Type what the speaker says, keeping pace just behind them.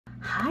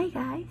Hi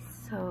guys,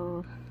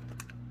 so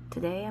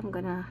today I'm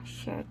gonna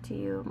share to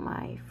you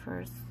my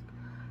first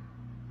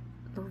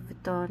Louis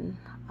Vuitton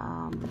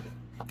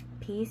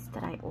piece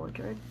that I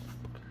ordered.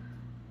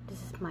 This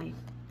is my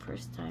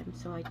first time,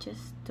 so I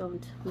just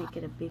don't make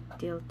it a big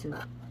deal to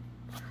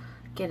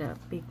get a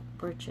big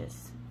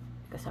purchase,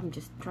 because I'm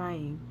just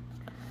trying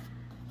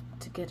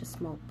to get a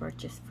small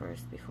purchase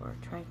first before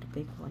trying the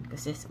big one,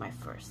 because this is my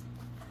first.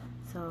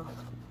 So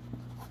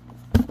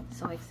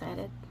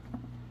excited.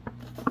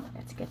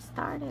 Let's get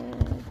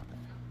started.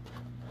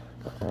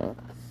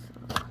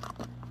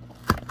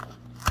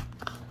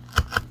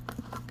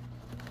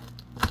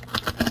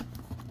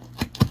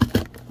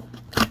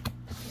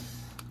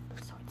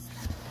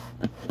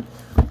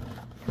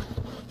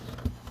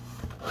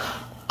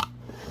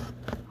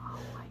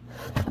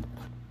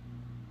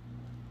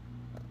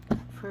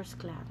 First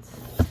glance.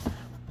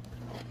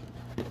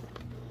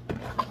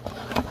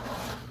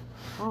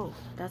 Oh,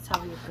 that's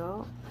how you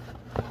go.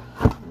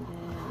 And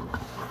then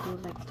you do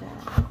like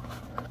that.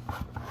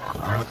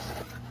 I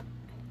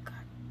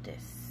got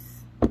this.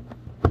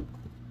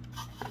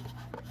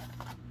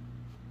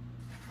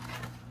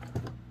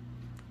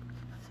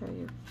 So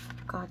you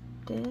got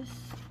this.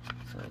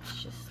 So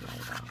it's just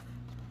slide off.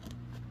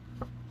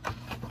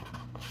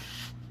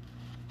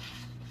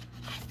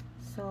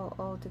 So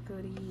all the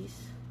goodies,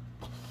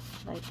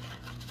 like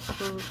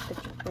proof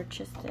that you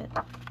purchased it,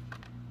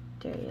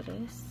 there it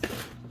is.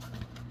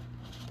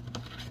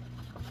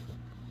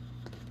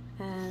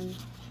 And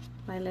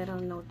my little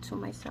note to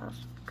myself,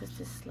 because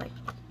this is like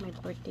my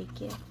birthday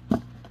gift.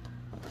 And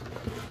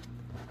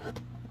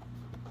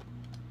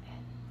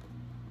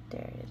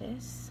there it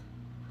is.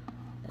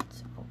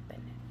 Let's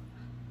open it.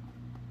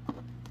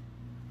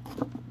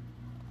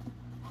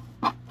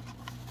 I'm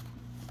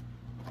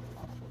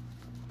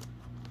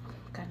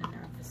kind of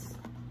nervous.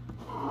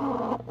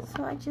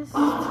 So I just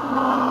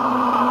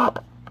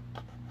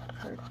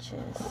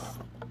purchased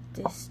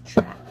this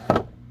strap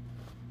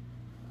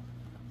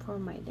for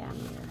my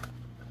damier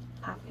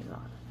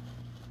papillon.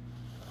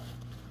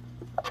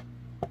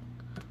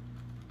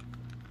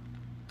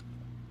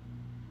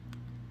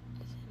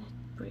 Isn't it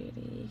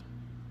pretty?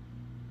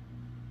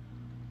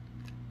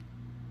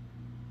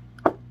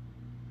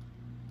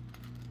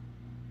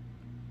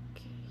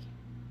 Okay,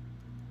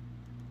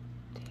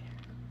 there.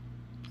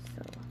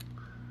 So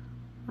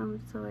I'm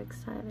so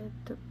excited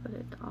to put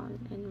it on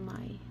in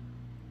my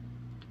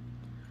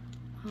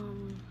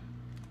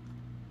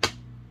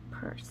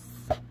purse.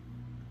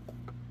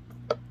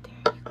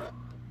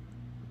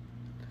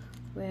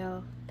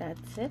 Well,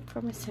 that's it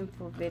for my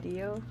simple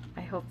video.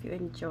 I hope you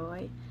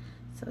enjoy.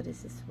 So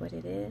this is what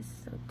it is.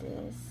 So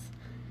this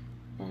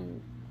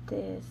and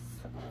this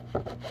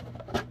and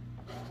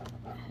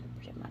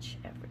pretty much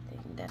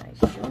everything that I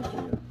showed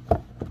you.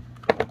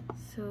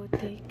 So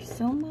thank you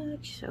so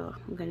much. So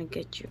I'm gonna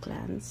get you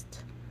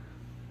glanced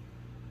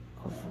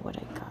of what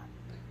I got.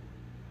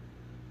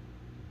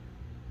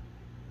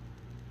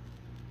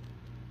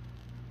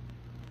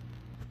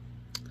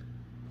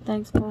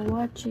 Thanks for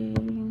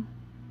watching.